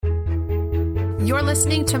You're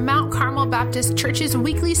listening to Mount Carmel Baptist Church's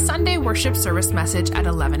weekly Sunday worship service message at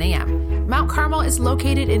 11 a.m. Mount Carmel is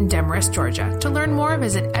located in Demarest, Georgia. To learn more,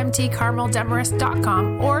 visit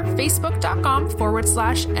mtcarmeldemarest.com or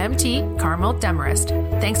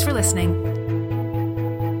facebook.com/mtcarmeldemarest. Thanks for listening.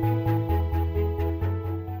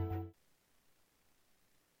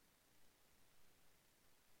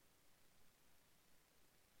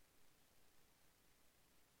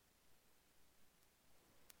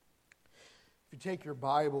 Take your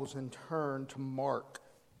Bibles and turn to Mark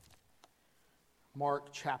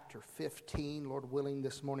chapter 15. Lord willing,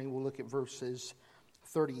 this morning we'll look at verses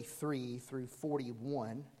 33 through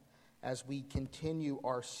 41 as we continue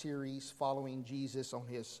our series following Jesus on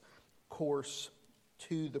his course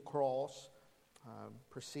to the cross,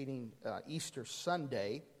 preceding Easter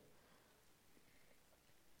Sunday.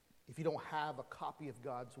 If you don't have a copy of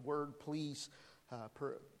God's Word, please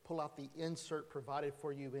pull out the insert provided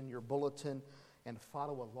for you in your bulletin and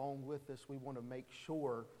follow along with us. We want to make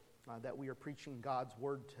sure that we are preaching God's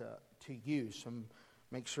Word to you. So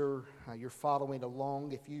make sure you're following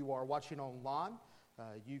along. If you are watching online,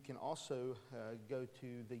 you can also go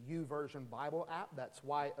to the YouVersion Bible app. That's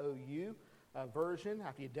YOU version.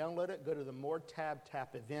 After you download it, go to the More tab,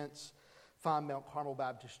 tap Events, find Mount Carmel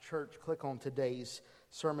Baptist Church, click on today's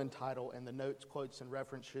sermon title, and the notes, quotes, and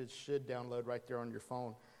references should download right there on your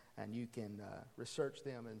phone, and you can research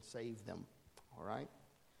them and save them. All right.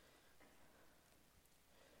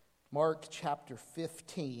 Mark chapter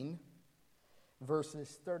 15,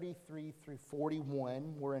 verses 33 through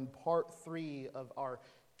 41. We're in part 3 of our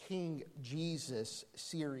King Jesus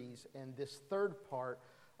series, and this third part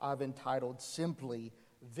I've entitled simply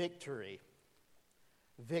Victory.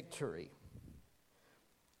 Victory.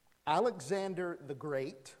 Alexander the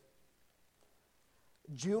Great,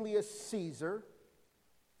 Julius Caesar,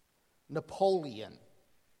 Napoleon.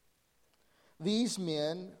 These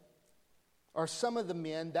men are some of the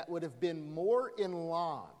men that would have been more in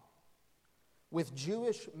line with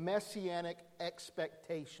Jewish messianic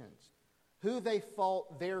expectations, who they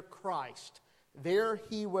thought their Christ, their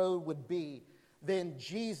hero would be, than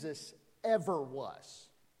Jesus ever was.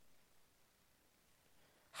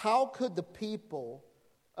 How could the people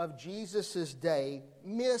of Jesus' day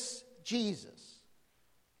miss Jesus?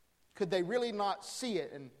 Could they really not see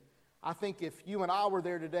it? And I think if you and I were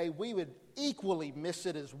there today, we would equally miss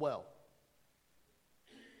it as well.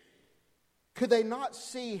 Could they not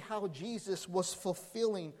see how Jesus was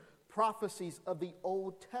fulfilling prophecies of the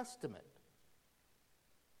Old Testament?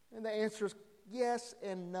 And the answer is yes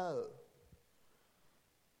and no.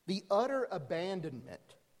 The utter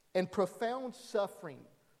abandonment and profound suffering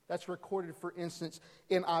that's recorded, for instance,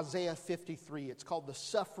 in Isaiah 53. It's called the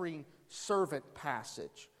suffering servant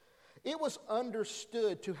passage. It was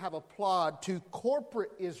understood to have applied to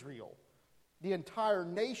corporate Israel, the entire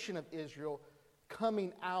nation of Israel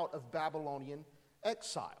coming out of Babylonian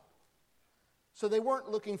exile. So they weren't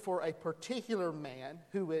looking for a particular man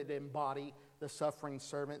who would embody the suffering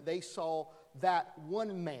servant. They saw that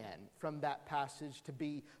one man from that passage to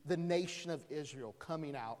be the nation of Israel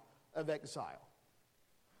coming out of exile.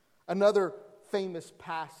 Another famous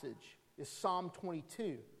passage is Psalm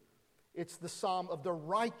 22. It's the psalm of the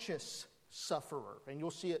righteous sufferer. And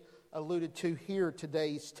you'll see it alluded to here in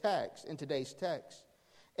today's text.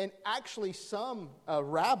 And actually some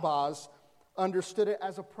rabbis understood it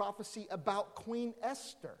as a prophecy about Queen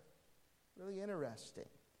Esther. Really interesting.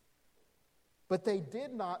 But they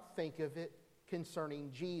did not think of it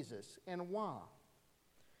concerning Jesus. And why?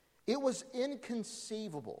 It was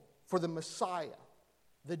inconceivable for the Messiah,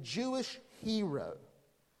 the Jewish hero,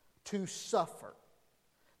 to suffer,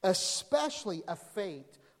 especially a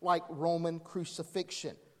fate like Roman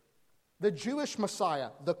crucifixion. The Jewish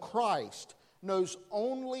Messiah, the Christ, knows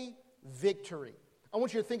only victory. I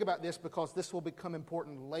want you to think about this because this will become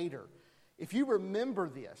important later. If you remember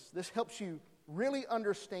this helps you really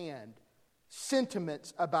understand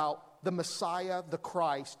sentiments about the Messiah, the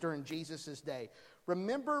Christ, during Jesus' day.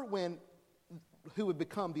 Remember who would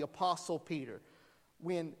become the Apostle Peter,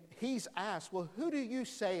 when he's asked, well, who do you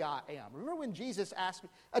say I am? Remember when Jesus asked me,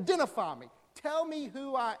 identify me, tell me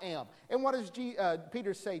who I am. And what does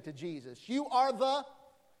Peter say to Jesus? You are the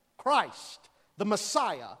Christ, the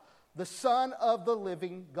Messiah, the Son of the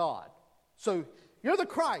living God. So you're the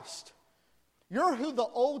Christ. You're who the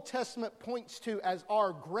Old Testament points to as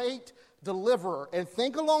our great deliverer. And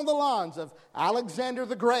think along the lines of Alexander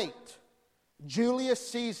the Great, Julius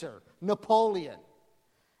Caesar, Napoleon.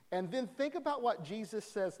 And then think about what Jesus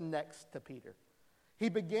says next to Peter. He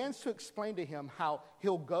begins to explain to him how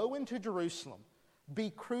he'll go into Jerusalem, be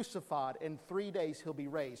crucified, and 3 days he'll be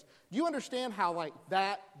raised. Do you understand how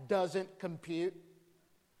that doesn't compute?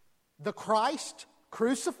 The Christ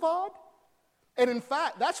crucified? And in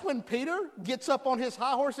fact, that's when Peter gets up on his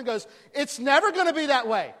high horse and goes, it's never going to be that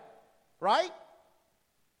way, right?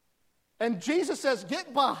 And Jesus says,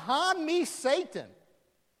 get behind me, Satan.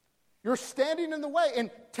 You're standing in the way. And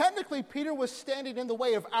technically, Peter was standing in the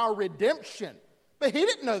way of our redemption. But he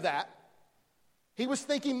didn't know that. He was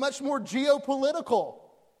thinking much more geopolitical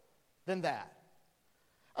than that.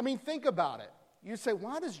 I mean, think about it. You say,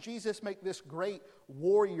 why does Jesus make this great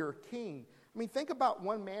warrior king? I mean, think about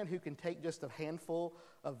one man who can take just a handful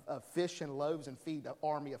of fish and loaves and feed an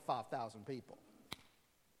army of 5,000 people.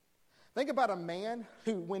 Think about a man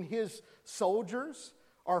who, when his soldiers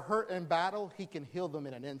are hurt in battle, he can heal them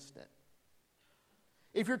in an instant.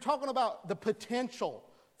 If you're talking about the potential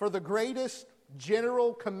for the greatest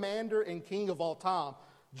general, commander, and king of all time,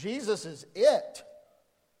 Jesus is it.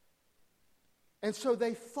 And so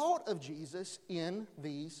they thought of Jesus in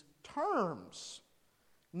these terms.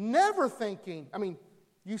 Never thinking, I mean,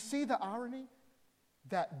 you see the irony?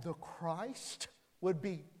 That the Christ would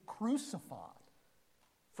be crucified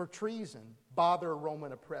for treason by their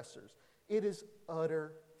Roman oppressors. It is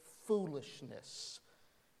utter foolishness.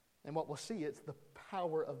 And what we'll see, it's the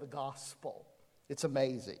power of the gospel. It's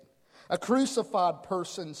amazing. A crucified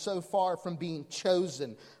person so far from being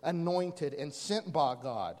chosen, anointed, and sent by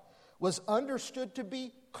God was understood to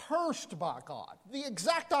be cursed by God. The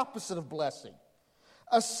exact opposite of blessing.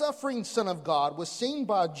 A suffering Son of God was seen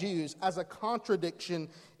by Jews as a contradiction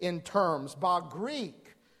in terms, by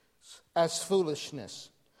Greeks as foolishness.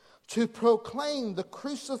 To proclaim the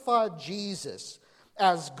crucified Jesus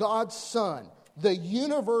as God's Son, the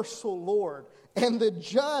universal Lord, and the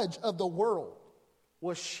judge of the world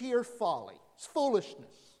was sheer folly,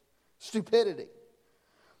 foolishness, stupidity.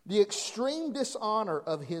 The extreme dishonor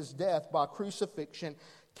of his death by crucifixion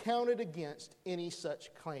counted against any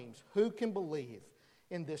such claims. Who can believe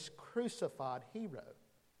in this crucified hero?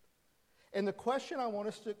 And the question I want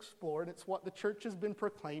us to explore, and it's what the church has been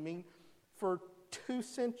proclaiming for 2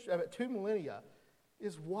 millennia,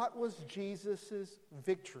 is what was Jesus'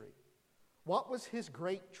 victory? What was his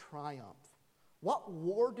great triumph? What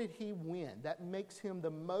war did he win that makes him the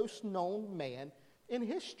most known man in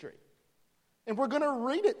history? And we're going to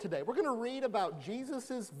read it today. We're going to read about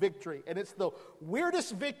Jesus' victory, and it's the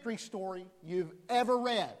weirdest victory story you've ever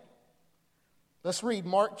read. Let's read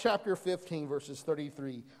Mark chapter 15, verses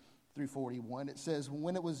 33 through 41. It says,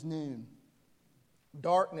 when it was noon,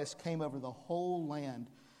 darkness came over the whole land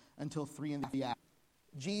until 3 in the afternoon.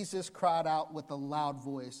 Jesus cried out with a loud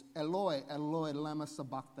voice, Eloi, Eloi, lama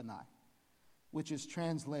sabachthani, which is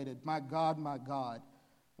translated, my God,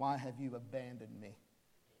 why have you abandoned me?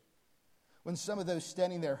 When some of those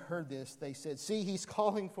standing there heard this, they said, see, he's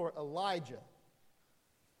calling for Elijah.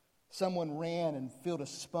 Someone ran and filled a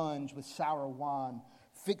sponge with sour wine,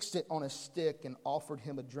 fixed it on a stick, and offered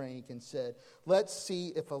him a drink, and said, let's see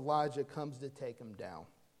if Elijah comes to take him down.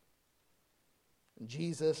 And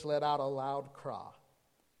Jesus let out a loud cry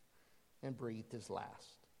and breathed his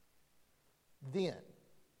last. Then,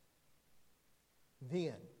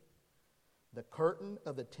 the curtain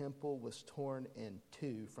of the temple was torn in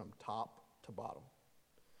two from top to bottom.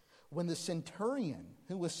 When the centurion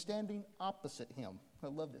who was standing opposite him, I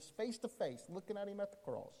love this, face to face, looking at him at the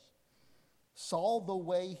cross, saw the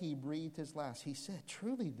way he breathed his last, he said,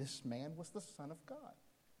 truly this man was the Son of God.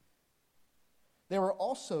 There were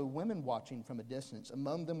also women watching from a distance.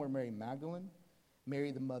 Among them were Mary Magdalene,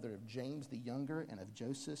 Mary the mother of James the younger, and of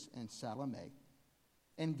Joseph and Salome.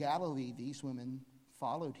 In Galilee, these women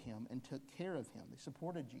followed him and took care of him. They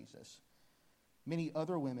supported Jesus. Many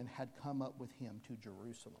other women had come up with him to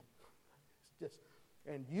Jerusalem.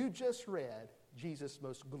 And you just read Jesus'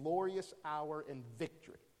 most glorious hour in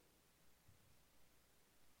victory.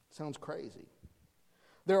 Sounds crazy.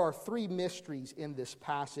 There are 3 mysteries in this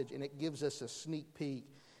passage, and it gives us a sneak peek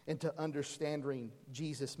into understanding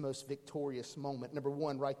Jesus' most victorious moment. Number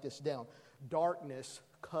 1, write this down. Darkness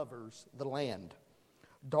covers the land.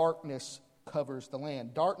 Darkness covers the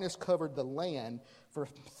land. Darkness covered the land for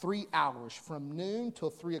 3 hours, from noon till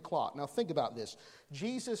 3 o'clock. Now think about this.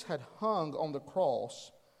 Jesus had hung on the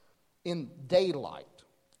cross in daylight.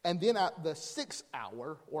 And then at the 6th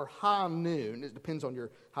hour, or high noon, it depends on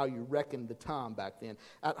how you reckon the time back then.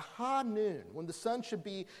 At high noon, when the sun should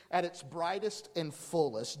be at its brightest and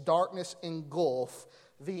fullest, darkness engulfed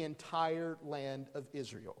the entire land of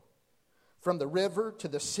Israel. From the river to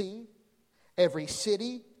the sea, every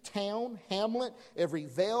city, town, hamlet, every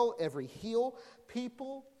vale, every hill,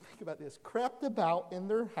 people, think about this, crept about in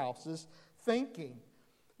their houses thinking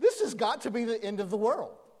This has got to be the end of the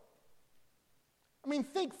world. I mean,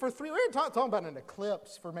 think we're talking about an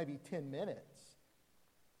eclipse for maybe 10 minutes.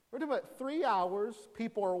 We're talking about 3 hours,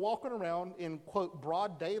 people are walking around in, quote,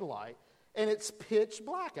 broad daylight, and it's pitch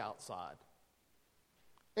black outside.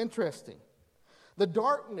 Interesting. The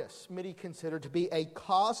darkness, many consider to be a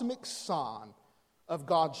cosmic sign of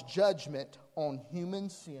God's judgment on human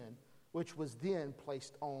sin, which was then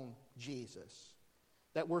placed on Jesus.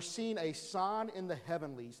 That we're seeing a sign in the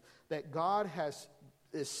heavenlies that God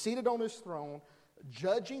is seated on his throne,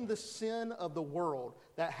 judging the sin of the world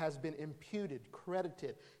that has been imputed,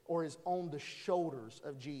 credited, or is on the shoulders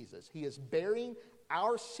of Jesus. He is bearing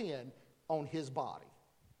our sin on his body.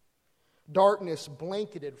 Darkness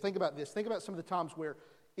blanketed. Think about this. Think about some of the times where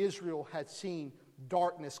Israel had seen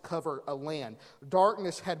darkness cover a land.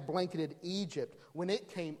 Darkness had blanketed Egypt when it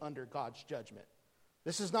came under God's judgment.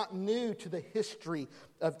 This is not new to the history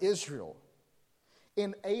of Israel.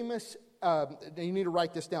 In Amos, you need to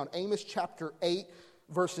write this down, Amos chapter 8,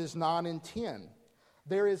 verses 9 and 10.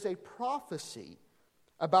 There is a prophecy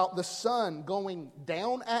about the sun going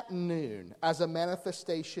down at noon as a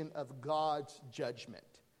manifestation of God's judgment.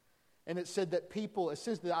 And it said that it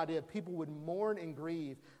says the idea of people would mourn and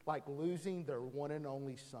grieve like losing their one and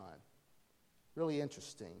only son. Really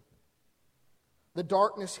interesting. The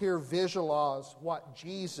darkness here visualized what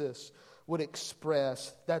Jesus would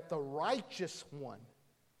express, that the righteous one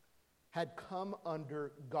had come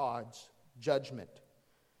under God's judgment.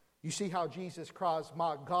 You see how Jesus cries,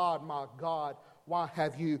 my God, why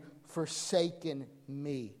have you forsaken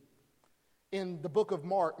me? In the book of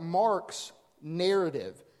Mark, Mark's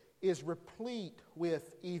narrative is replete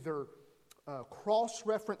with either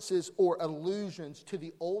cross-references or allusions to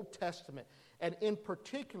the Old Testament, and in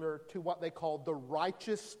particular to what they call the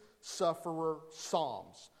righteous sufferer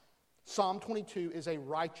psalms. Psalm 22 is a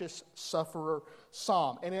righteous sufferer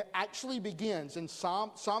psalm, and it actually begins in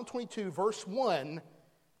Psalm 22, verse 1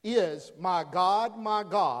 is, my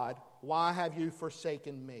God, why have you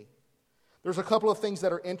forsaken me? There's a couple of things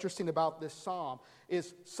that are interesting about this psalm.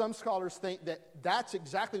 Is some scholars think that that's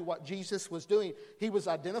exactly what Jesus was doing. He was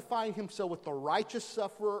identifying himself with the righteous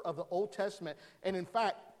sufferer of the Old Testament, and in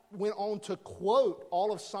fact went on to quote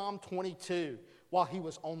all of Psalm 22 while he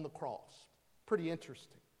was on the cross. Pretty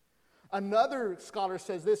interesting. Another scholar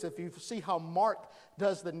says this, if you see how Mark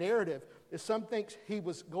does the narrative, is some thinks he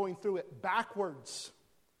was going through it backwards.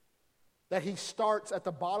 That he starts at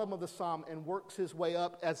the bottom of the psalm and works his way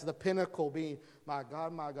up as the pinnacle being, my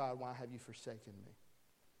God, why have you forsaken me?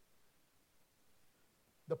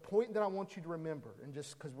 The point that I want you to remember, and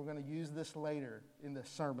just because we're going to use this later in this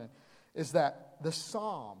sermon, is that the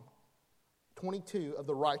Psalm 22 of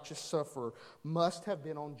the righteous sufferer must have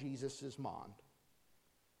been on Jesus' mind.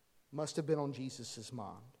 Must have been on Jesus'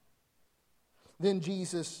 mind. Then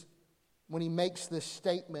Jesus, when he makes this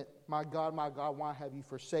statement, my God, why have you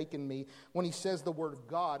forsaken me? When he says the word of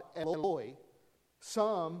God, Eloi,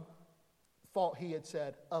 some thought he had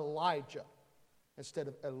said Elijah instead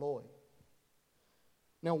of Eloi.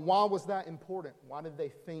 Now, why was that important? Why did they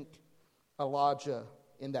think Elijah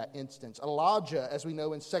in that instance? Elijah, as we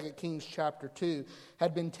know in 2 Kings chapter 2,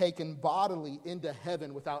 had been taken bodily into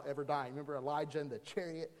heaven without ever dying. Remember Elijah in the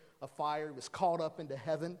chariot of fire was caught up into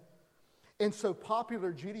heaven? And so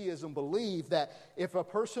popular Judaism believed that if a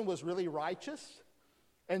person was really righteous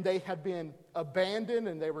and they had been abandoned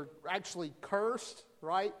and they were actually cursed,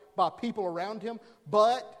 right, by people around him,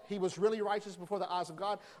 but he was really righteous before the eyes of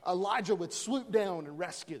God, Elijah would swoop down and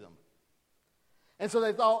rescue them. And so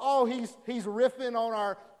they thought, he's riffing on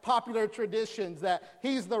our popular traditions that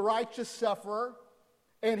he's the righteous sufferer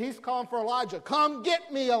and he's calling for Elijah. Come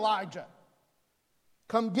get me, Elijah.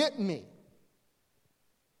 Come get me.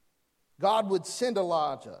 God would send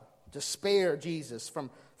Elijah to spare Jesus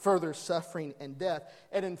from further suffering and death.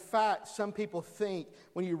 And in fact, some people think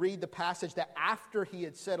when you read the passage that after he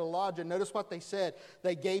had said Elijah, notice what they said.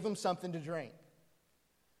 They gave him something to drink.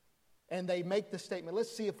 And they make the statement,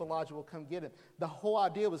 let's see if Elijah will come get him. The whole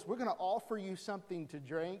idea was, we're going to offer you something to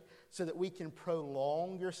drink so that we can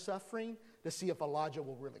prolong your suffering to see if Elijah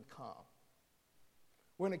will really come.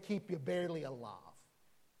 We're going to keep you barely alive.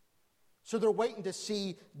 So they're waiting to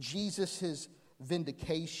see Jesus'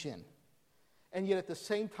 vindication. And yet at the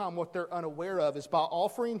same time, what they're unaware of is by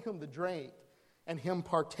offering him the drink and him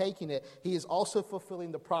partaking it, he is also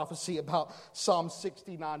fulfilling the prophecy about Psalm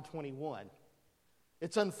 69:21.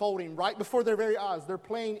 It's unfolding right before their very eyes. They're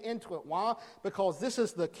playing into it. Why? Because this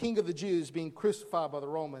is the King of the Jews being crucified by the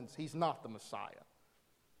Romans. He's not the Messiah.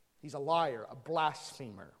 He's a liar, a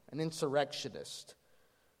blasphemer, an insurrectionist.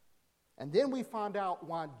 And then we find out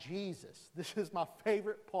why Jesus, this is my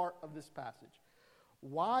favorite part of this passage,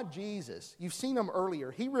 why Jesus, you've seen him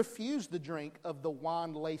earlier, he refused the drink of the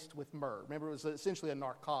wine laced with myrrh. Remember, it was essentially a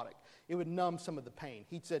narcotic. It would numb some of the pain.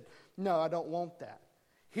 He said, no, I don't want that.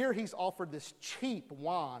 Here he's offered this cheap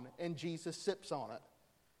wine, and Jesus sips on it.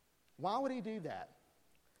 Why would he do that?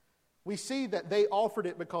 We see that they offered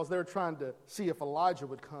it because they were trying to see if Elijah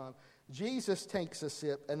would come. Jesus takes a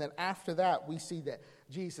sip, and then after that, we see that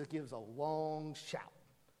Jesus gives a long shout.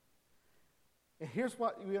 And here's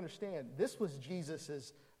what we understand. This was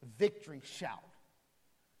Jesus' victory shout.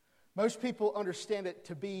 Most people understand it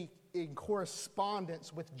to be in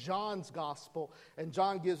correspondence with John's gospel, and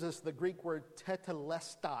John gives us the Greek word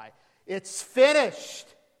tetelestai. It's finished.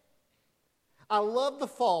 I love the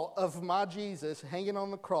thought of my Jesus hanging on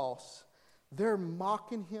the cross. They're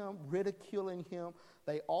mocking him, ridiculing him.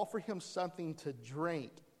 They offer him something to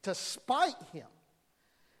drink to spite him.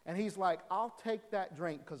 And he's like, I'll take that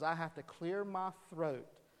drink because I have to clear my throat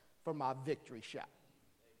for my victory shout.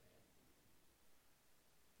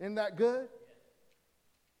 Isn't that good?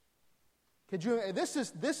 Could you? This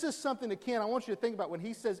is something that Ken, I want you to think about when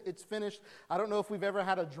he says it's finished. I don't know if we've ever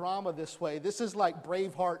had a drama this way. This is like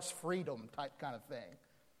Braveheart's freedom type kind of thing.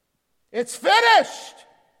 It's finished!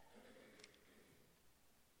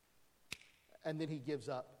 And then he gives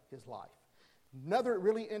up his life. Another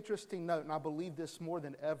really interesting note, and I believe this more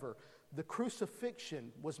than ever, the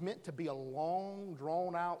crucifixion was meant to be a long,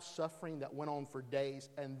 drawn-out suffering that went on for days,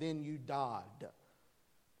 and then you died.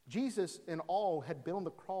 Jesus, in all, had been on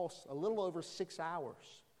the cross a little over 6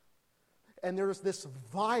 hours. And there's this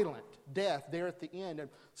violent death there at the end. And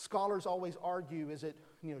scholars always argue,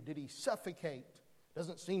 did he suffocate?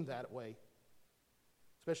 Doesn't seem that way.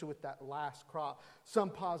 Especially with that last cry. Some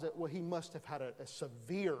posit, well, he must have had a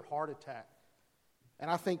severe heart attack. And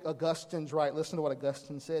I think Augustine's right. Listen to what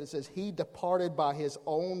Augustine said. It says, he departed by his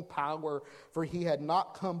own power, for he had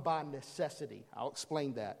not come by necessity. I'll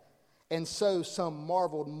explain that. And so some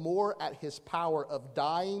marveled more at his power of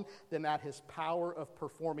dying than at his power of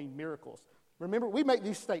performing miracles. Remember, we make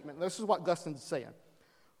these statements. This is what Augustine's saying.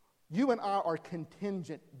 You and I are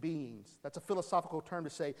contingent beings. That's a philosophical term to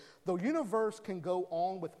say the universe can go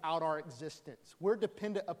on without our existence. We're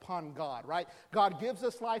dependent upon God, right? God gives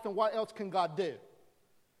us life, and what else can God do?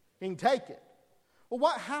 He can take it. Well,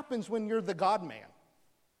 what happens when you're the God-man?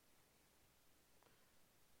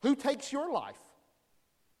 Who takes your life?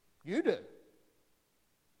 You do.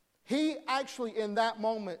 He actually, in that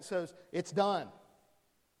moment, says, it's done.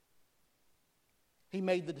 He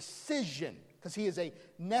made the decision because he is a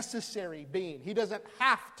necessary being. He doesn't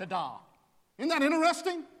have to die. Isn't that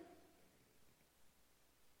interesting?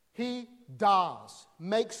 He dies,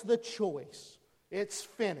 makes the choice. It's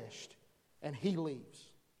finished, and he leaves.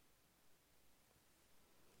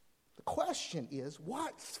 The question is,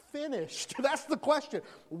 what's finished? That's the question.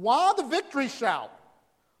 Why the victory shout?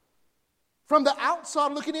 From the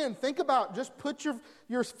outside looking in, think about, just put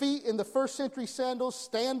your feet in the first century sandals,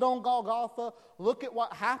 stand on Golgotha, look at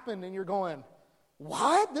what happened, and you're going,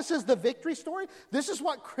 what? This is the victory story? This is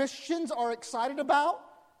what Christians are excited about?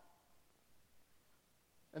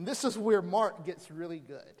 And this is where Mark gets really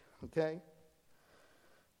good, okay?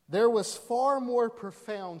 There was far more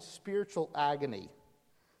profound spiritual agony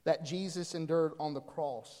that Jesus endured on the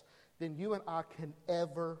cross than you and I can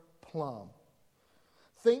ever plumb.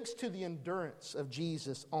 Thanks to the endurance of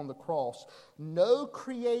Jesus on the cross, no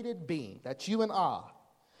created being, that's you and I,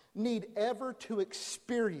 need ever to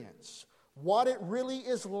experience what it really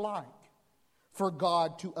is like for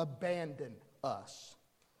God to abandon us.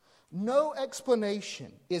 No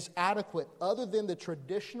explanation is adequate other than the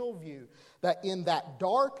traditional view that in that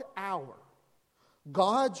dark hour,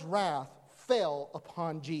 God's wrath fell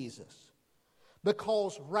upon Jesus.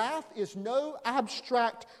 Because wrath is no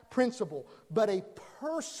abstract principle, but a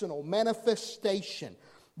personal manifestation.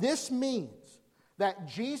 This means that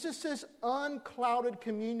Jesus' unclouded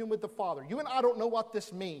communion with the Father. You and I don't know what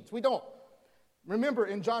this means. We don't. Remember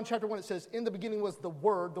in John chapter 1 it says, in the beginning was the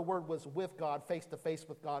Word was with God, face to face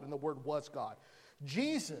with God, and the Word was God.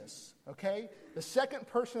 Jesus, okay, the second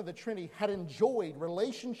person of the Trinity, had enjoyed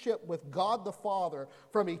relationship with God the Father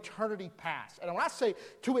from eternity past. And when I say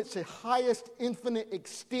to its highest infinite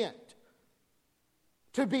extent,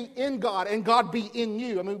 to be in God and God be in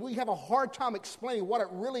you. I mean, we have a hard time explaining what it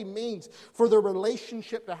really means for the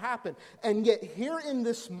relationship to happen. And yet here in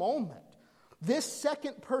this moment, this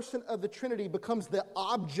second person of the Trinity becomes the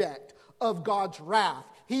object of God's wrath.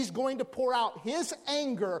 He's going to pour out his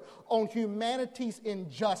anger on humanity's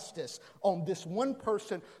injustice on this one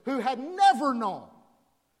person who had never known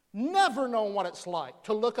what it's like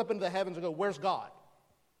to look up into the heavens and go, where's God?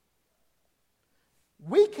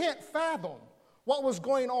 We can't fathom what was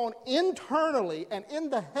going on internally and in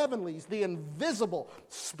the heavenlies, the invisible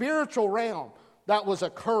spiritual realm that was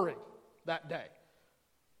occurring that day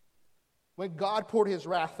when God poured his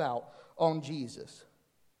wrath out on Jesus.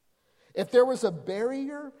 If there was a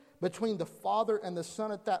barrier between the Father and the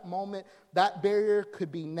Son at that moment, that barrier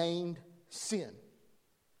could be named sin.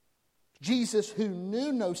 Jesus, who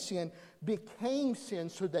knew no sin, became sin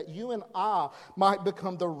so that you and I might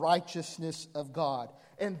become the righteousness of God.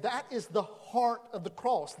 And that is the heart of the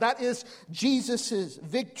cross. That is Jesus'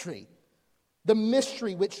 victory. The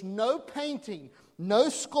mystery which no painting, no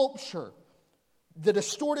sculpture, the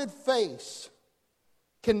distorted face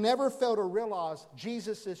can never fail to realize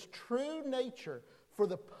Jesus' true nature for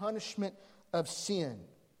the punishment of sin,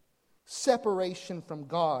 separation from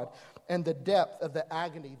God, and the depth of the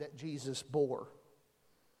agony that Jesus bore.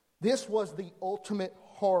 This was the ultimate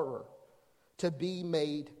horror, to be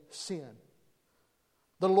made sin.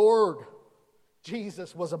 The Lord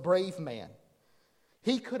Jesus was a brave man.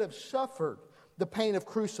 He could have suffered the pain of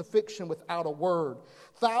crucifixion without a word.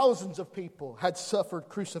 Thousands of people had suffered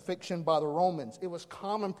crucifixion by the Romans. It was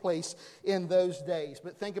commonplace in those days.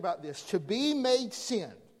 But think about this. To be made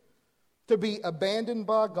sin, to be abandoned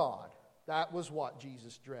by God, that was what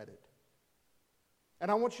Jesus dreaded. And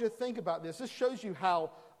I want you to think about this. This shows you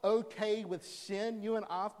how okay with sin you and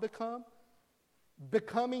I have become.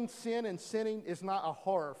 Becoming sin and sinning is not a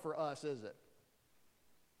horror for us, is it?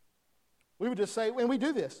 We would just say, when we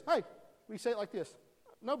do this, hey, we say it like this: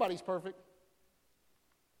 nobody's perfect,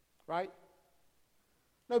 right?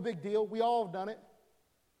 No big deal. We all have done it.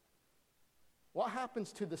 What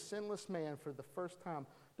happens to the sinless man for the first time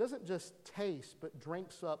doesn't just taste, but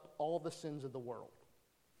drinks up all the sins of the world.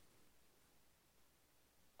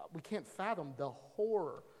 We can't fathom the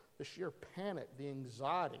horror, the sheer panic, the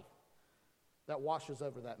anxiety that washes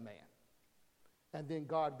over that man. And then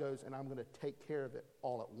God goes, and I'm going to take care of it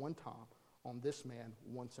all at one time on this man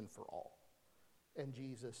once and for all. And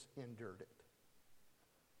Jesus endured it.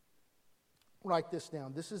 Write this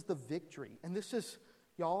down. This is the victory. And this is,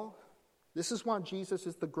 y'all, this is why Jesus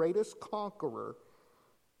is the greatest conqueror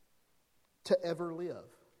to ever live.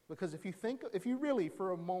 Because if you really,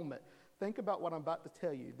 for a moment, think about what I'm about to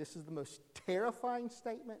tell you. This is the most terrifying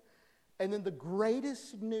statement. And then the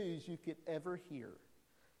greatest news you could ever hear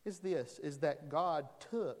is this, is that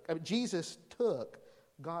Jesus took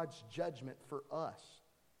God's judgment for us.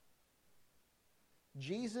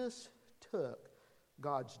 Jesus took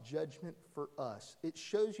God's judgment for us. It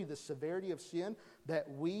shows you the severity of sin, that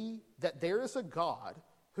there is a God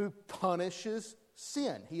who punishes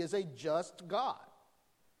sin. He is a just God.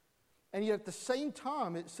 And yet at the same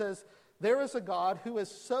time, it says there is a God who is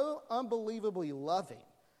so unbelievably loving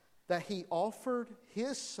that he offered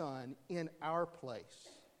his son in our place.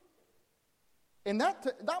 And that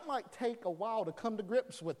might take a while to come to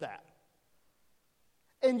grips with that.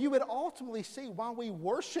 And you would ultimately see why we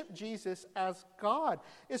worship Jesus as God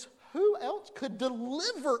is who else could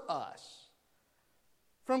deliver us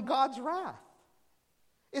from God's wrath?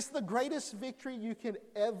 It's the greatest victory you can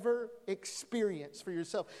ever experience for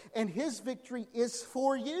yourself. And his victory is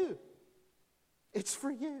for you. It's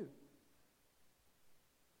for you.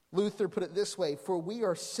 Luther put it this way: for we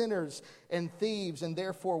are sinners and thieves, and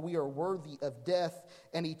therefore we are worthy of death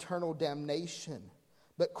and eternal damnation.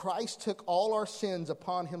 But Christ took all our sins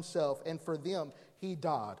upon himself, and for them he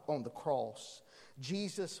died on the cross.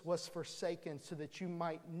 Jesus was forsaken so that you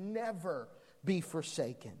might never be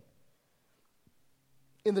forsaken.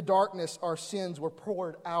 In the darkness, our sins were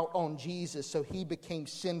poured out on Jesus, so he became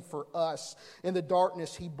sin for us. In the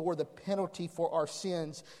darkness, he bore the penalty for our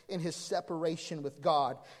sins in his separation with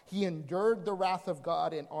God. He endured the wrath of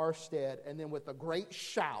God in our stead, and then with a great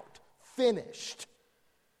shout, finished,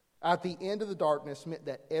 at the end of the darkness, meant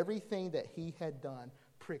that everything that he had done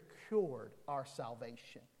procured our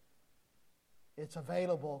salvation. It's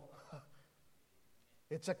available.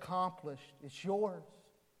 It's accomplished. It's yours.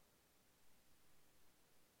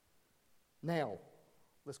 Now,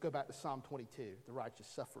 let's go back to Psalm 22, the righteous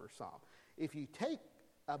sufferer psalm. If you take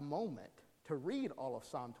a moment to read all of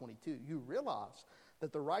Psalm 22, you realize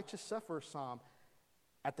that the righteous sufferer psalm,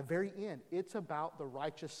 at the very end, it's about the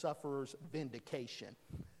righteous sufferer's vindication.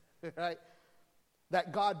 Right?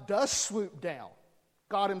 That God does swoop down.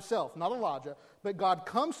 God himself, not Elijah, but God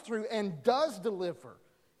comes through and does deliver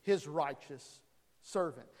his righteous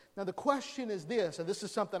servant. Now the question is this, and this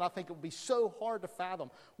is something I think it would be so hard to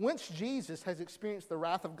fathom. Once Jesus has experienced the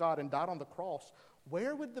wrath of God and died on the cross,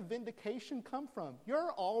 where would the vindication come from?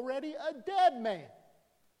 You're already a dead man.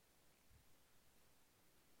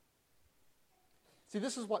 See,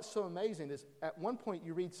 this is what's so amazing is at one point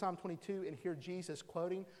you read Psalm 22 and hear Jesus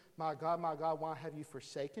quoting, my, God, why have you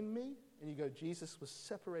forsaken me? And you go, Jesus was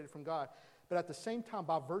separated from God. But at the same time,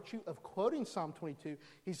 by virtue of quoting Psalm 22,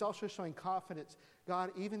 he's also showing confidence,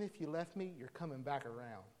 God, even if you left me, you're coming back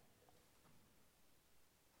around.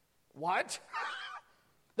 What?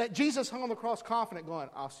 That Jesus hung on the cross confident going,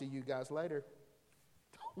 I'll see you guys later.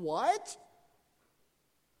 What?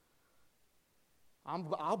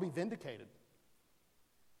 I'll be vindicated.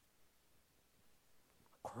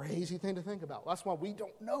 Crazy thing to think about. That's why we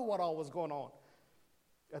don't know what all was going on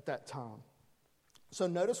at that time. So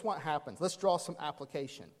notice what happens. Let's draw some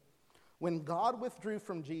application. When God withdrew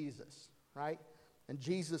from Jesus, right, and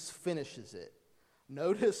Jesus finishes it,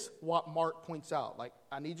 notice what Mark points out. Like,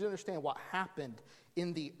 I need you to understand what happened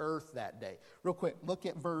in the earth that day. Real quick, look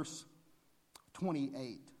at verse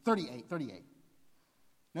 38.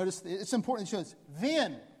 Notice it's important to show this.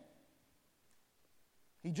 Then,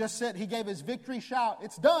 he just said, he gave his victory shout.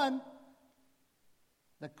 It's done.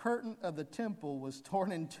 The curtain of the temple was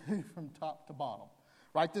torn in two from top to bottom.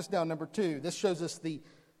 Write this down, number 2. This shows us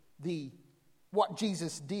the what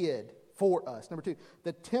Jesus did for us. Number 2,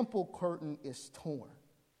 the temple curtain is torn.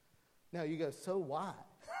 Now you go, so why?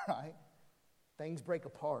 Right? Things break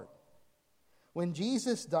apart. When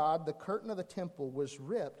Jesus died, the curtain of the temple was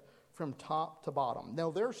ripped from top to bottom.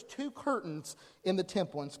 Now there's 2 curtains in the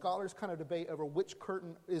temple, and scholars kind of debate over which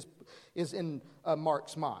curtain is in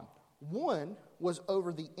Mark's mind. One was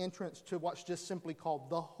over the entrance to what's just simply called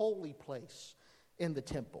the holy place in the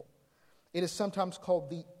temple. It is sometimes called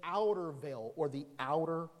the outer veil or the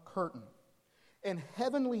outer curtain. And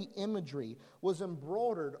heavenly imagery was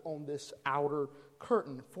embroidered on this outer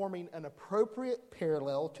curtain, forming an appropriate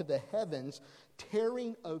parallel to the heavens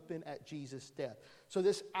tearing open at Jesus' death. So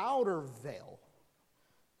this outer veil,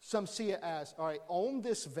 some see it as, all right, on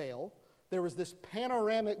this veil, there was this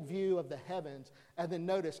panoramic view of the heavens, and then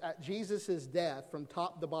notice at Jesus' death, from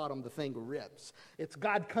top to bottom, the thing rips. It's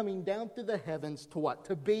God coming down through the heavens to what?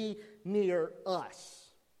 To be near us.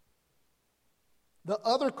 The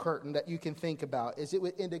other curtain that you can think about is it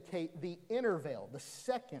would indicate the inner veil, the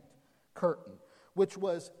second curtain, which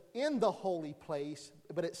was in the holy place,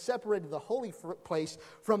 but it separated the holy place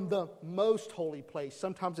from the most holy place.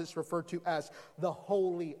 Sometimes it's referred to as the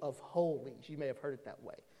Holy of Holies. You may have heard it that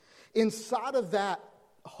way. Inside of that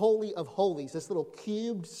Holy of Holies, this little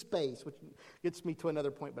cubed space, which gets me to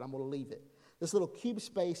another point, but I'm going to leave it. This little cube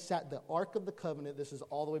space sat the Ark of the Covenant. This is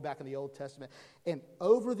all the way back in the Old Testament. And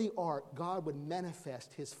over the Ark, God would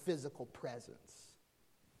manifest his physical presence.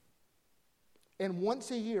 And once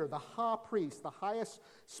a year, the high priest, the highest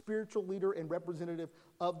spiritual leader and representative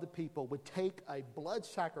of the people, would take a blood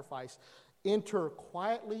sacrifice, enter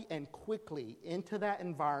quietly and quickly into that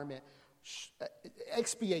environment,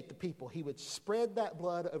 expiate the people. He would spread that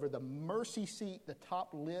blood over the mercy seat, the top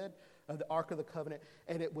lid of the Ark of the Covenant,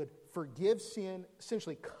 and it would forgive sin,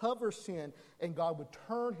 essentially cover sin, and God would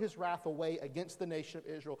turn his wrath away against the nation of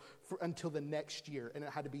Israel until the next year, and it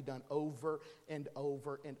had to be done over and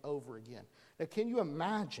over and over again. Now, can you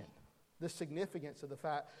imagine the significance of the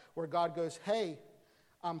fact where God goes, hey,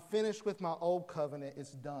 I'm finished with my old covenant,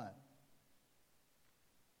 it's done.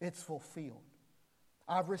 It's fulfilled.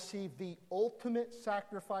 I've received the ultimate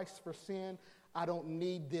sacrifice for sin. I don't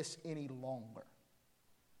need this any longer.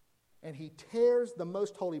 And he tears the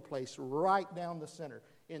most holy place right down the center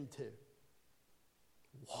in two.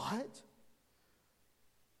 What?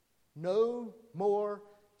 No more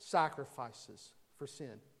sacrifices for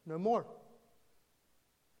sin. No more.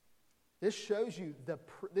 This shows you,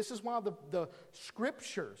 this is why the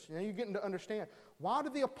scriptures, you're getting to understand, why do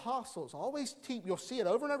the apostles always teach, you'll see it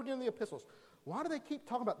over and over again in the epistles, why do they keep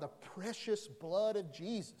talking about the precious blood of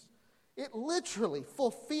Jesus? It literally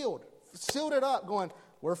fulfilled, sealed it up, going,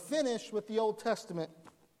 we're finished with the Old Testament.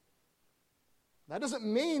 That doesn't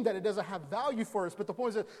mean that it doesn't have value for us, but the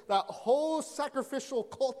point is that whole sacrificial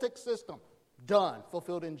cultic system, done,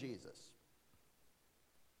 fulfilled in Jesus.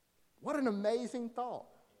 What an amazing thought.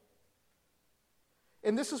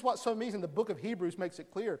 And this is what's so amazing. The book of Hebrews makes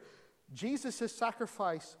it clear. Jesus'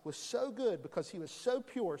 sacrifice was so good because he was so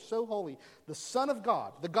pure, so holy, the Son of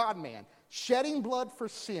God, the God-man, shedding blood for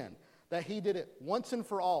sin, that he did it once and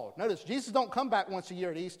for all. Notice, Jesus don't come back once a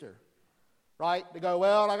year at Easter, right? They go,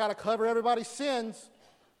 well, I got to cover everybody's sins.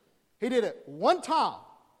 He did it one time.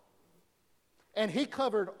 And he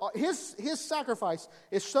covered, his sacrifice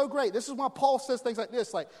is so great. This is why Paul says things like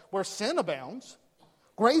this, like, where sin abounds,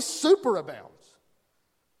 grace superabounds.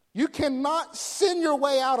 You cannot sin your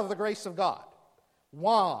way out of the grace of God.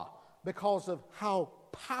 Why? Because of how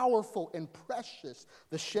powerful and precious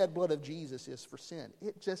the shed blood of Jesus is for sin.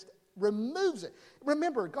 It just removes it.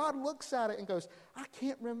 Remember, God looks at it and goes, I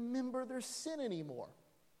can't remember their sin anymore.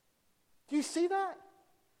 Do you see that?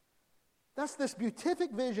 That's this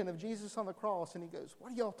beatific vision of Jesus on the cross, and he goes,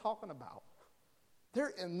 what are y'all talking about?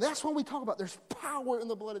 And that's what we talk about. There's power in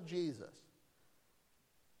the blood of Jesus.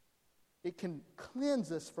 It can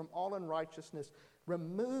cleanse us from all unrighteousness,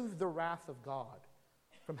 remove the wrath of God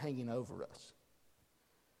from hanging over us.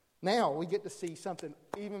 Now we get to see something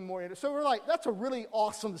even more interesting. So we're like, that's a really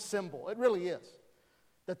awesome symbol. It really is.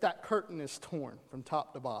 That curtain is torn from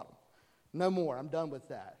top to bottom. No more. I'm done with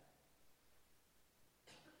that.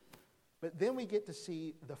 But then we get to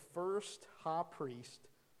see the first high priest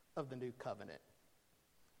of the new covenant.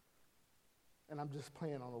 And I'm just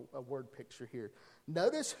playing on a word picture here.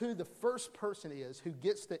 Notice who the first person is who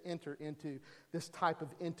gets to enter into this type of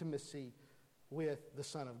intimacy with the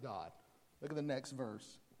Son of God. Look at the next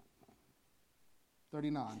verse.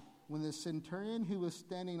 39. When the centurion who was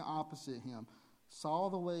standing opposite him saw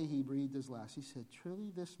the way he breathed his last, he said,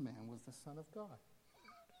 truly this man was the Son of God.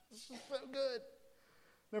 This is so good.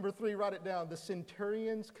 Number 3, write it down. The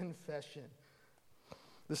centurion's confession.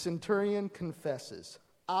 The centurion confesses.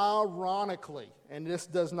 Ironically, and this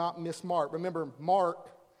does not miss Mark. Remember, Mark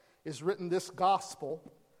is written this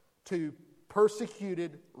gospel to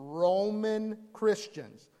persecuted Roman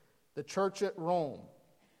Christians, the church at Rome.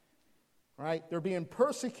 Right? They're being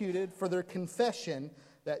persecuted for their confession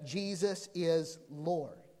that Jesus is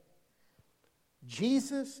Lord.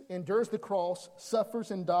 Jesus endures the cross, suffers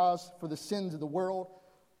and dies for the sins of the world.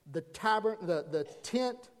 The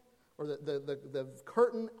tent or the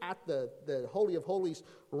curtain at the Holy of Holies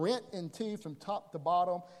rent in two from top to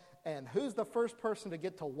bottom. And who's the first person to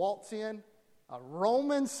get to waltz in? A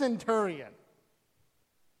Roman centurion.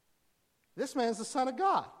 This man's the Son of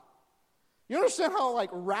God. You understand how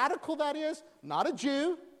radical that is? Not a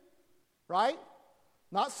Jew, right?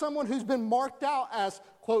 Not someone who's been marked out as,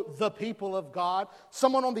 quote, the people of God.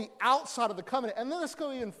 Someone on the outside of the covenant. And then let's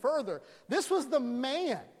go even further. This was the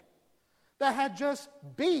man that had just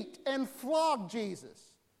beat and flogged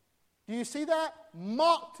Jesus. Do you see that?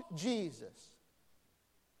 Mocked Jesus.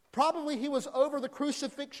 Probably he was over the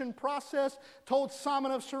crucifixion process, told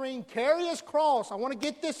Simon of Cyrene, carry his cross. I want to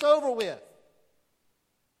get this over with.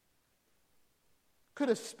 Could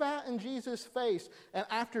have spat in Jesus' face. And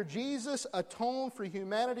after Jesus atoned for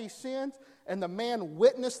humanity's sins and the man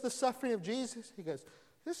witnessed the suffering of Jesus, he goes,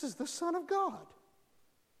 this is the Son of God.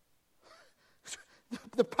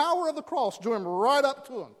 The power of the cross drew him right up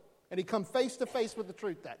to him. And he come face to face with the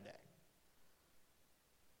truth that day.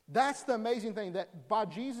 That's the amazing thing, that by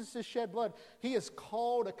Jesus' shed blood, he has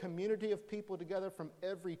called a community of people together from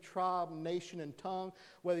every tribe, nation, and tongue.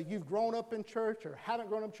 Whether you've grown up in church or haven't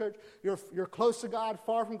grown up in church, you're close to God,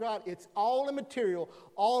 far from God, it's all immaterial.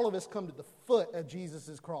 All of us come to the foot of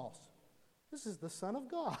Jesus' cross. This is the Son of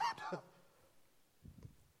God.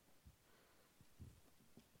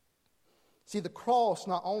 See, the cross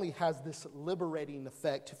not only has this liberating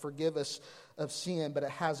effect to forgive us of sin, but it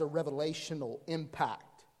has a revelational impact.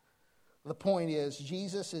 The point is,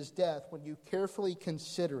 Jesus' death, when you carefully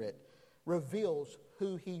consider it, reveals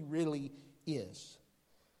who he really is.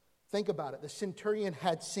 Think about it. The centurion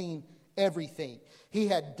had seen everything. He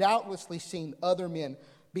had doubtlessly seen other men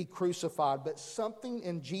be crucified, but something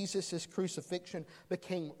in Jesus' crucifixion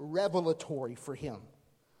became revelatory for him.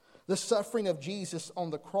 The suffering of Jesus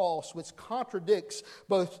on the cross, which contradicts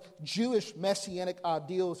both Jewish messianic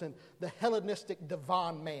ideals and the Hellenistic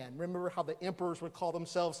divine man. Remember how the emperors would call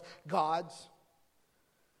themselves gods?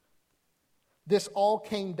 This all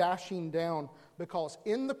came dashing down because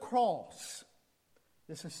in the cross,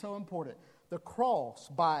 this is so important, the cross,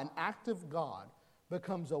 by an act of God,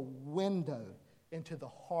 becomes a window into the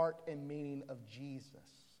heart and meaning of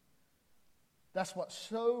Jesus. That's what's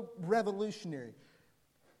so revolutionary.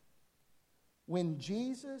 When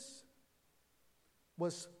Jesus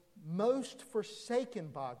was most forsaken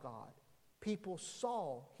by God, people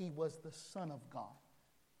saw he was the Son of God.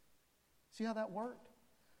 See how that worked?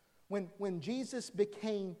 When Jesus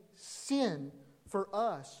became sin for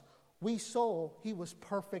us, we saw he was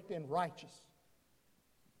perfect and righteous.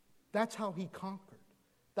 That's how he conquered.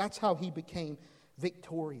 That's how he became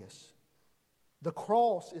victorious. The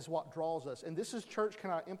cross is what draws us. And this is, church, can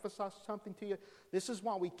I emphasize something to you? This is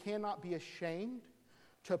why we cannot be ashamed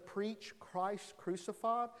to preach Christ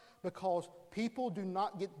crucified, because people do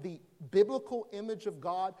not get the biblical image of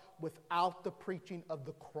God without the preaching of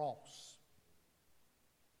the cross.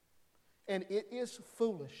 And it is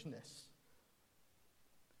foolishness.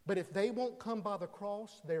 But if they won't come by the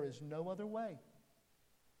cross, there is no other way.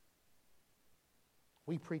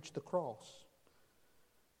 We preach the cross.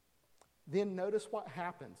 Then notice what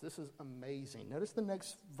happens. This is amazing. Notice the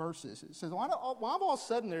next verses. It says, why all of a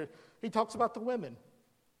sudden he talks about the women?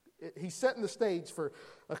 He's setting the stage for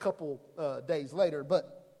a couple days later.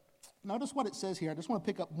 But notice what it says here. I just want to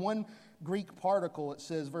pick up one Greek particle. It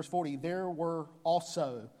says, verse 40, there were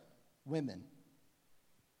also women.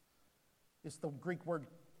 It's the Greek word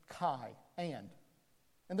kai, and.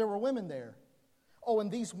 And there were women there. Oh, and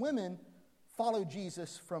these women followed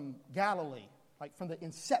Jesus from Galilee, like from the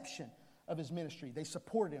inception of his ministry. They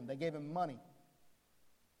supported him. They gave him money.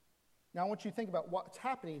 Now I want you to think about what's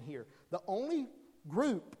happening here. The only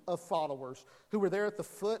group of followers who were there at the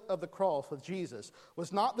foot of the cross with Jesus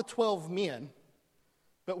was not the 12 men,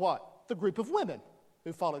 but what? The group of women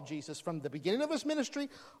who followed Jesus from the beginning of his ministry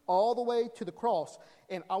all the way to the cross.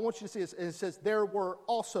 And I want you to see this. It says, there were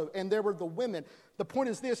also, and there were the women. The point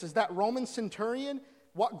is this, is that Roman centurion,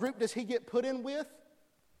 what group does he get put in with?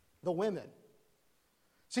 The women.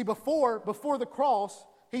 See, before the cross,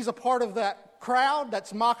 he's a part of that crowd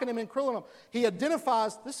that's mocking him and crueling him. He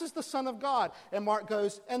identifies, this is the Son of God. And Mark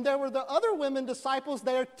goes, and there were the other women disciples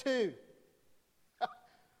there too.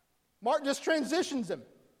 Mark just transitions him.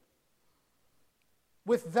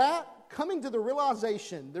 With that, coming to the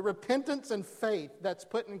realization, the repentance and faith that's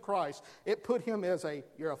put in Christ, it put him as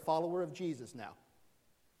you're a follower of Jesus now.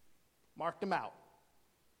 Marked him out.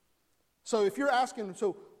 So if you're asking,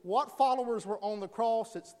 so what followers were on the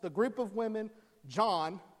cross? It's the group of women,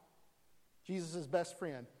 John, Jesus' best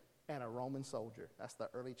friend, and a Roman soldier. That's the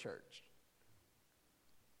early church.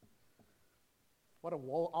 What an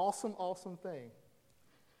awesome, awesome thing.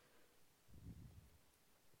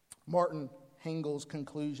 Martin Hengel's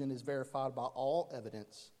conclusion is verified by all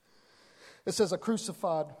evidence. It says a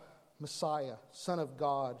crucified Messiah, Son of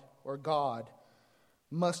God, or God,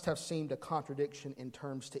 must have seemed a contradiction in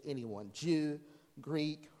terms to anyone, Jew,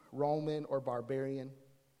 Greek, Roman, or barbarian,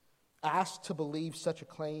 asked to believe such a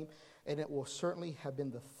claim, and it will certainly have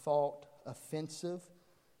been the thought offensive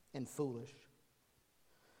and foolish.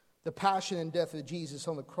 The passion and death of Jesus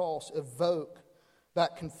on the cross evoke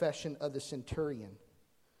that confession of the centurion.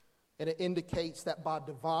 And it indicates that by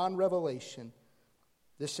divine revelation,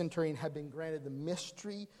 the centurion had been granted the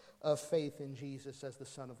mystery of faith in Jesus as the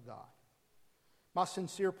Son of God. My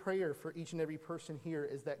sincere prayer for each and every person here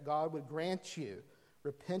is that God would grant you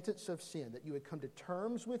repentance of sin, that you would come to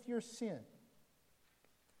terms with your sin,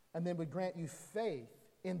 and then would grant you faith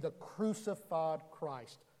in the crucified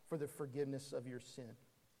Christ for the forgiveness of your sin.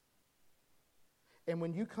 And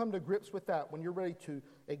when you come to grips with that, when you're ready to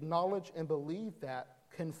acknowledge and believe that,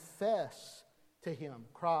 confess to him,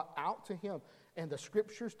 cry out to him. And the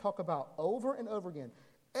scriptures talk about over and over again,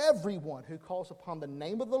 everyone who calls upon the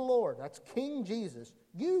name of the Lord, that's King Jesus,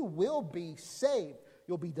 you will be saved.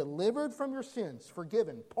 You'll be delivered from your sins,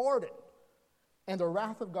 forgiven, pardoned, and the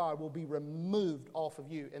wrath of God will be removed off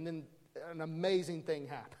of you. And then an amazing thing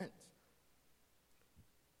happens.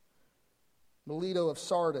 Melito of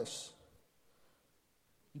Sardis,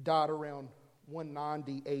 he died around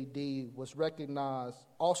 190 AD, was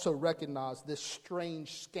also recognized this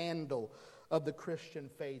strange scandal of the Christian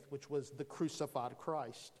faith, which was the crucified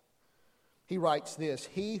Christ. He writes this,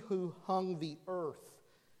 he who hung the earth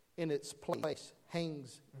in its place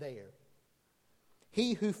hangs there.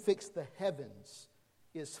 He who fixed the heavens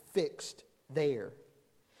is fixed there.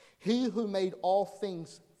 He who made all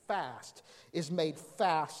things fast is made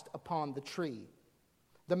fast upon the tree.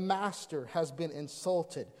 The master has been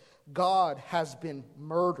insulted. God has been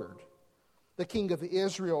murdered. The king of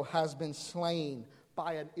Israel has been slain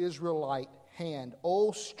by an Israelite hand.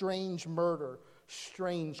 Oh, strange murder,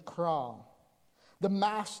 strange crime. The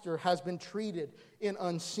master has been treated in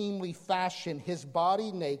unseemly fashion, his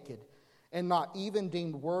body naked, and not even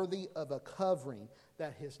deemed worthy of a covering,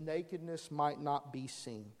 that his nakedness might not be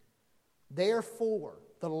seen. Therefore,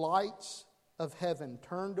 the lights of heaven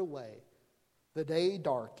turned away, the day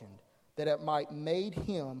darkened, that it might made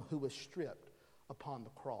him who was stripped upon the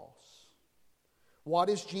cross. What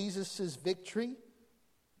is Jesus' victory?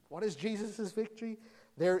 What is Jesus' victory?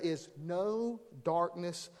 There is no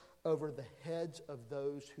darkness over the heads of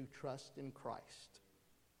those who trust in Christ.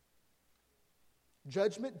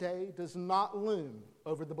 Judgment Day does not loom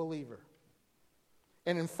over the believer.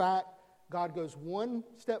 And in fact, God goes one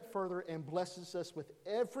step further and blesses us with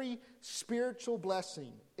every spiritual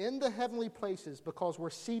blessing in the heavenly places because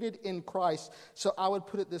we're seated in Christ. So I would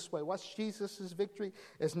put it this way. What's Jesus' victory?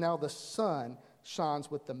 Is now the sun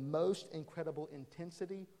shines with the most incredible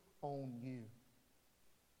intensity on you.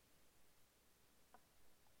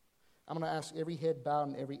 I'm going to ask every head bowed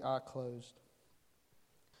and every eye closed.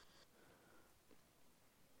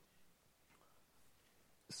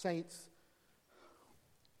 Saints,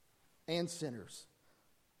 and sinners.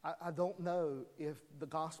 I don't know if the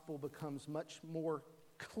gospel becomes much more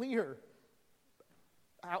clear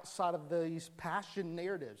outside of these passion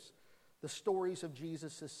narratives, the stories of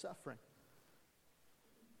Jesus' suffering.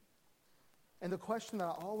 And the question that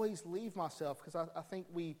I always leave myself, because I think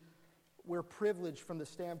we're privileged from the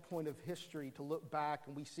standpoint of history to look back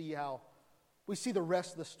and we see the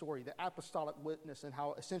rest of the story, the apostolic witness, and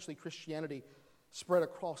how essentially Christianity spread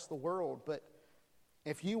across the world. But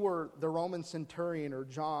if you were the Roman centurion or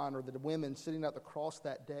John or the women sitting at the cross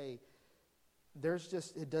that day,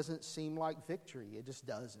 it doesn't seem like victory. It just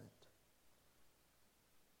doesn't.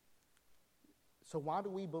 So why do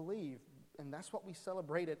we believe? And that's what we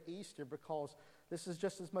celebrate at Easter, because this is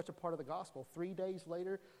just as much a part of the gospel. 3 days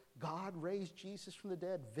later, God raised Jesus from the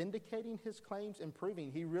dead, vindicating his claims and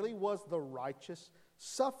proving he really was the righteous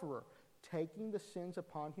sufferer, taking the sins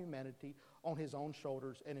upon humanity on his own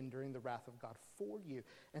shoulders and enduring the wrath of God for you.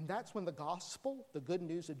 And that's when the gospel, the good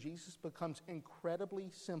news of Jesus, becomes incredibly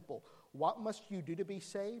simple. What must you do to be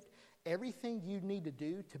saved? Everything you need to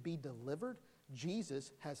do to be delivered,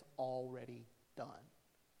 Jesus has already done.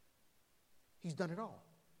 He's done it all.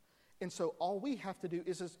 And so all we have to do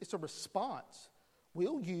is it's a response.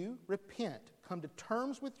 Will you repent, come to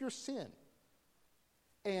terms with your sin,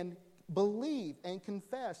 and believe and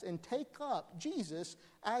confess and take up Jesus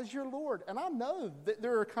as your Lord? And I know that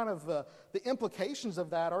there are kind of the implications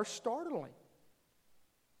of that are startling.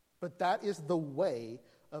 But that is the way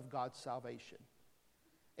of God's salvation.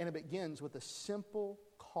 And it begins with a simple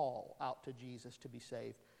call out to Jesus to be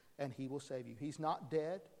saved, and he will save you. He's not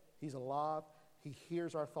dead. He's alive. He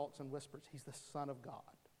hears our thoughts and whispers. He's the Son of God.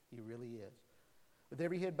 He really is. With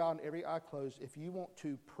every head bowed and every eye closed, if you want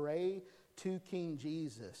to pray to King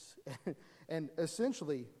Jesus and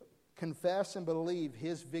essentially confess and believe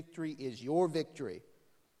his victory is your victory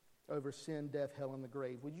over sin, death, hell, and the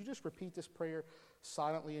grave, would you just repeat this prayer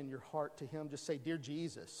silently in your heart to him? Just say, "Dear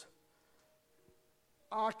Jesus,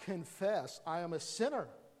 I confess I am a sinner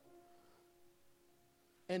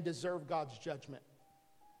and deserve God's judgment.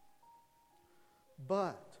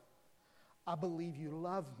 But I believe you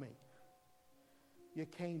love me. You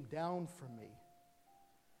came down for me.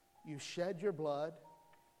 You shed your blood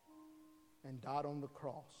and died on the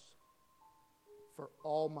cross for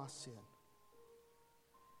all my sin.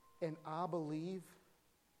 And I believe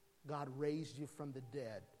God raised you from the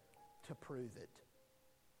dead to prove it.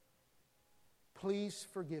 Please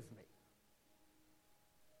forgive me.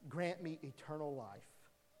 Grant me eternal life.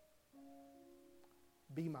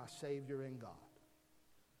 Be my Savior and God."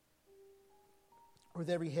 With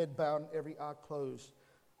every head bowed and every eye closed,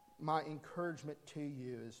 my encouragement to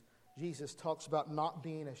you is Jesus talks about not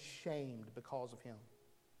being ashamed because of him.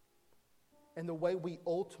 And the way we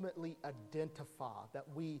ultimately identify, that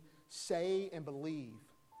we say and believe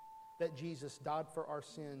that Jesus died for our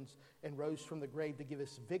sins and rose from the grave to give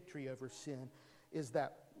us victory over sin, is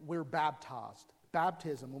that we're baptized.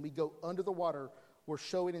 Baptism, when we go under the water, we're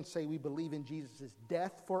showing and saying we believe in Jesus'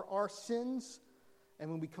 death for our sins. And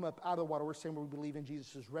when we come up out of the water, we're saying we believe in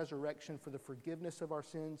Jesus' resurrection for the forgiveness of our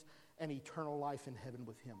sins and eternal life in heaven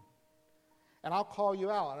with him. And I'll call you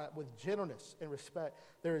out with gentleness and respect.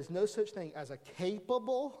 There is no such thing as a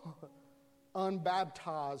capable,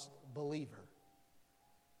 unbaptized believer.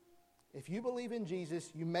 If you believe in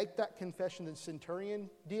Jesus, you make that confession the centurion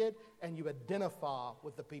did, and you identify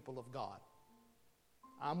with the people of God.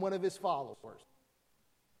 I'm one of his followers.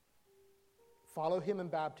 Follow him in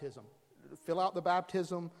baptism. Fill out the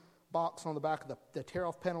baptism box on the back of the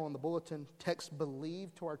tear-off panel in the bulletin. Text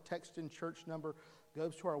BELIEVE to our text and church number. Go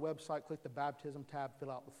to our website, click the baptism tab,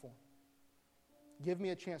 fill out the form. Give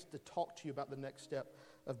me a chance to talk to you about the next step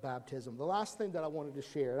of baptism. The last thing that I wanted to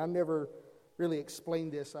share, and I never really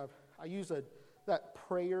explained this, I use that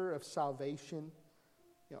prayer of salvation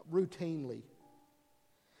routinely.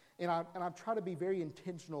 And I try to be very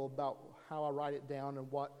intentional about how I write it down and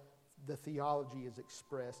what the theology is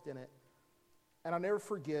expressed in it. And I'll never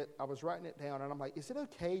forget, I was writing it down, and I'm like, is it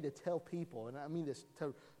okay to tell people, and I mean this,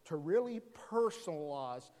 to really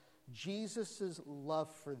personalize Jesus'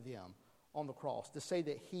 love for them on the cross, to say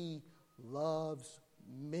that he loves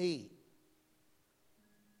me.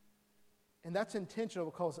 And that's intentional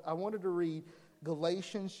because I wanted to read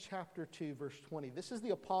Galatians chapter 2, verse 20. This is the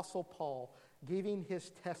Apostle Paul giving his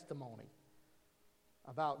testimony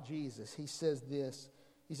about Jesus. He says this,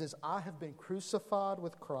 he says, "I have been crucified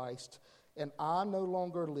with Christ, and I no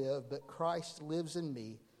longer live, but Christ lives in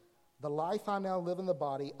me. The life I now live in the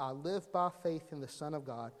body, I live by faith in the Son of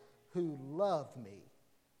God, who loved me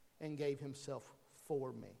and gave himself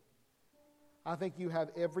for me." I think you have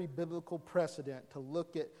every biblical precedent to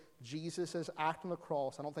look at Jesus' act on the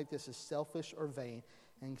cross, I don't think this is selfish or vain,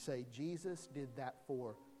 and say, Jesus did that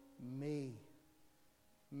for me.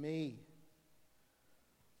 Me.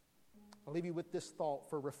 I'll leave you with this thought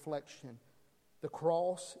for reflection. The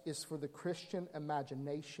cross is for the Christian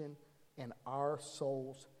imagination and our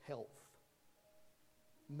soul's health.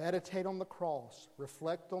 Meditate on the cross.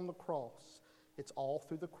 Reflect on the cross. It's all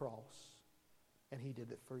through the cross. And He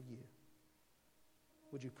did it for you.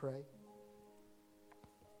 Would you pray?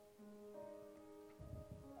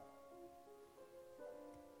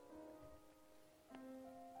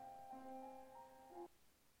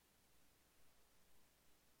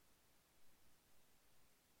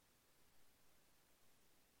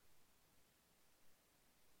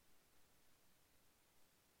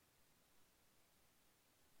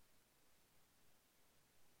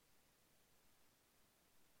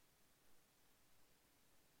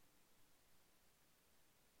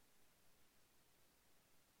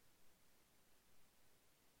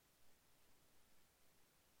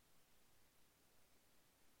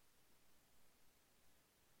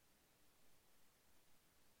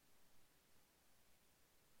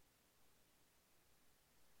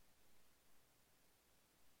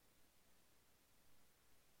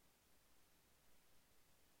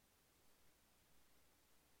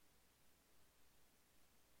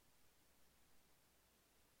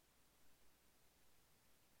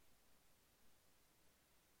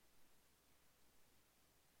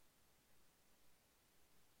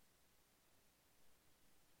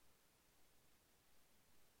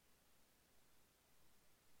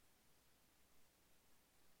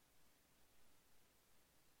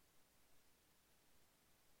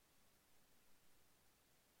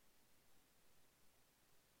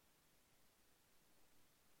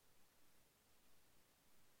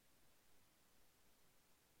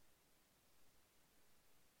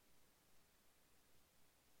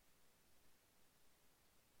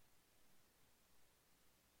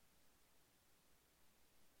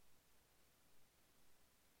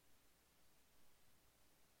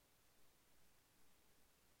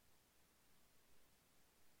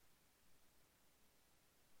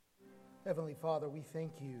 Heavenly Father, we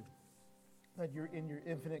thank you that you're in your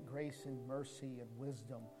infinite grace and mercy and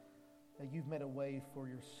wisdom, that you've made a way for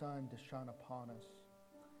your Son to shine upon us,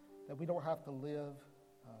 that we don't have to live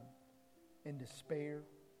in despair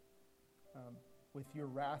with your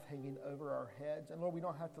wrath hanging over our heads. And Lord, we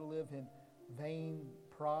don't have to live in vain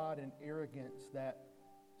pride and arrogance that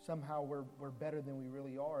somehow we're better than we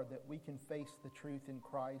really are, that we can face the truth in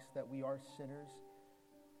Christ, that we are sinners,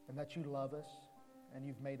 and that you love us, and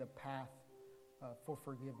you've made a path for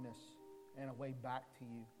forgiveness and a way back to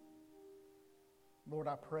you. Lord,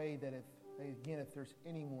 I pray that if there's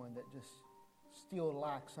anyone that just still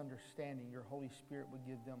lacks understanding, your Holy Spirit would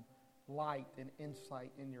give them light and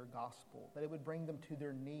insight in your gospel, that it would bring them to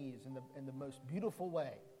their knees in the most beautiful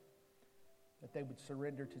way, that they would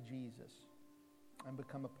surrender to Jesus and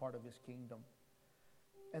become a part of his kingdom.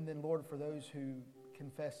 And then, Lord, for those who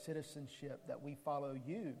confess citizenship, that we follow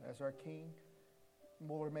you as our King,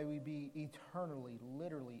 Lord, may we be eternally,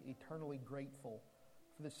 literally, eternally grateful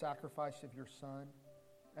for the sacrifice of your Son.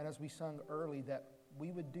 And as we sung early, that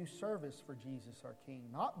we would do service for Jesus, our King,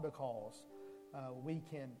 not because we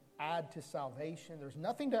can add to salvation. There's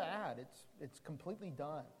nothing to add. It's completely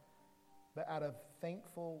done. But out of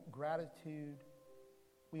thankful gratitude,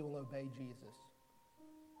 we will obey Jesus.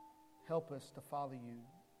 Help us to follow you.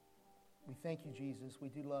 We thank you, Jesus. We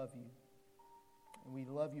do love you. And we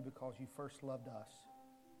love you because you first loved us.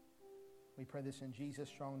 We pray this in Jesus'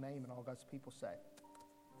 strong name, and all God's people say,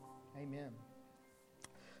 amen.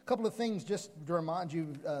 A couple of things just to remind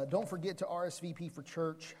you, don't forget to RSVP for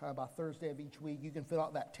church by Thursday of each week. You can fill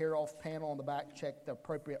out that tear-off panel on the back, check the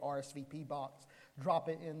appropriate RSVP box, drop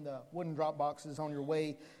it in the wooden drop boxes on your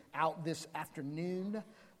way out this afternoon.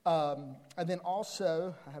 And then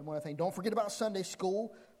also, I had one other thing, don't forget about Sunday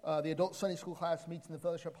school. The adult Sunday school class meets in the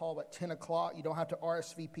fellowship hall at 10 o'clock. You don't have to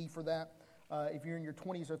RSVP for that. If you're in your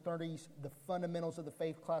 20s or 30s, the Fundamentals of the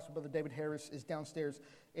Faith class with Brother David Harris is downstairs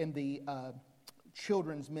in the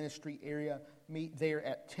children's ministry area. Meet there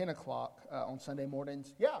at 10 o'clock on Sunday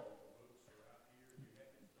mornings. Yeah.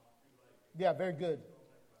 Yeah, very good.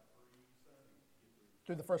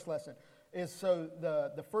 Through the first lesson. So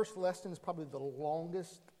the first lesson is probably the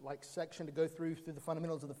longest section to go through the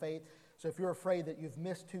Fundamentals of the Faith. So if you're afraid that you've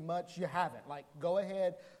missed too much, you haven't. Go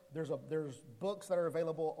ahead. There's books that are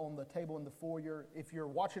available on the table in the foyer. If you're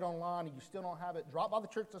watching online and you still don't have it, drop by the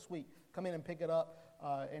church this week. Come in and pick it up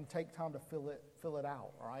and take time to fill it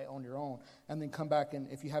out, all right, on your own. And then come back,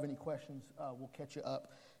 and if you have any questions, we'll catch you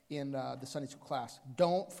up in the Sunday school class.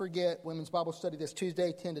 Don't forget Women's Bible Study this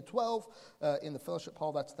Tuesday, 10 to 12, in the fellowship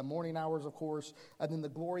hall. That's the morning hours, of course. And then the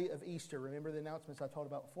glory of Easter. Remember the announcements I told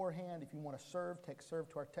about beforehand. If you want to serve, text serve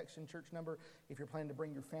to our Texan church number. If you're planning to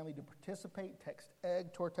bring your family to participate, text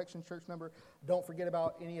egg to our Texan church number. Don't forget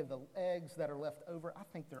about any of the eggs that are left over. I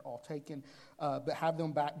think they're all taken, but have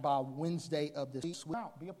them back by Wednesday of this week.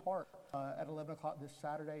 Be a part at 11 o'clock this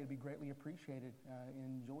Saturday. It would be greatly appreciated.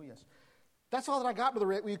 Enjoy us. That's all that I got, Brother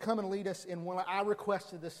Rick. Will you come and lead us in one? I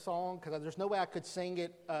requested this song because there's no way I could sing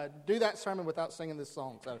it, do that sermon without singing this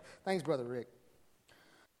song. So thanks, Brother Rick.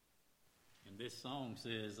 And this song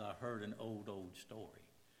says, I heard an old story.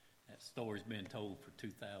 That story's been told for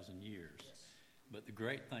 2,000 years. Yes. But the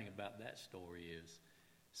great thing about that story is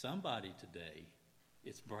somebody today,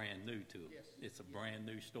 it's brand new to them. Yes. It's a brand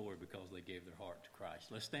new story because they gave their heart to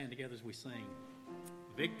Christ. Let's stand together as we sing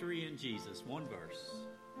Victory in Jesus, one verse.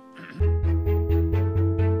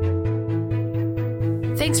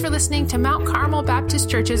 Thanks for listening to Mount Carmel Baptist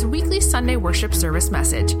Church's weekly Sunday worship service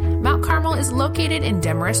message. Mount Carmel is located in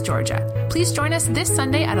Demorest, Georgia. Please join us this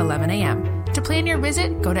Sunday at 11 a.m. To plan your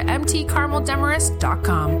visit, go to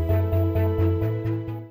mtcarmeldemorest.com.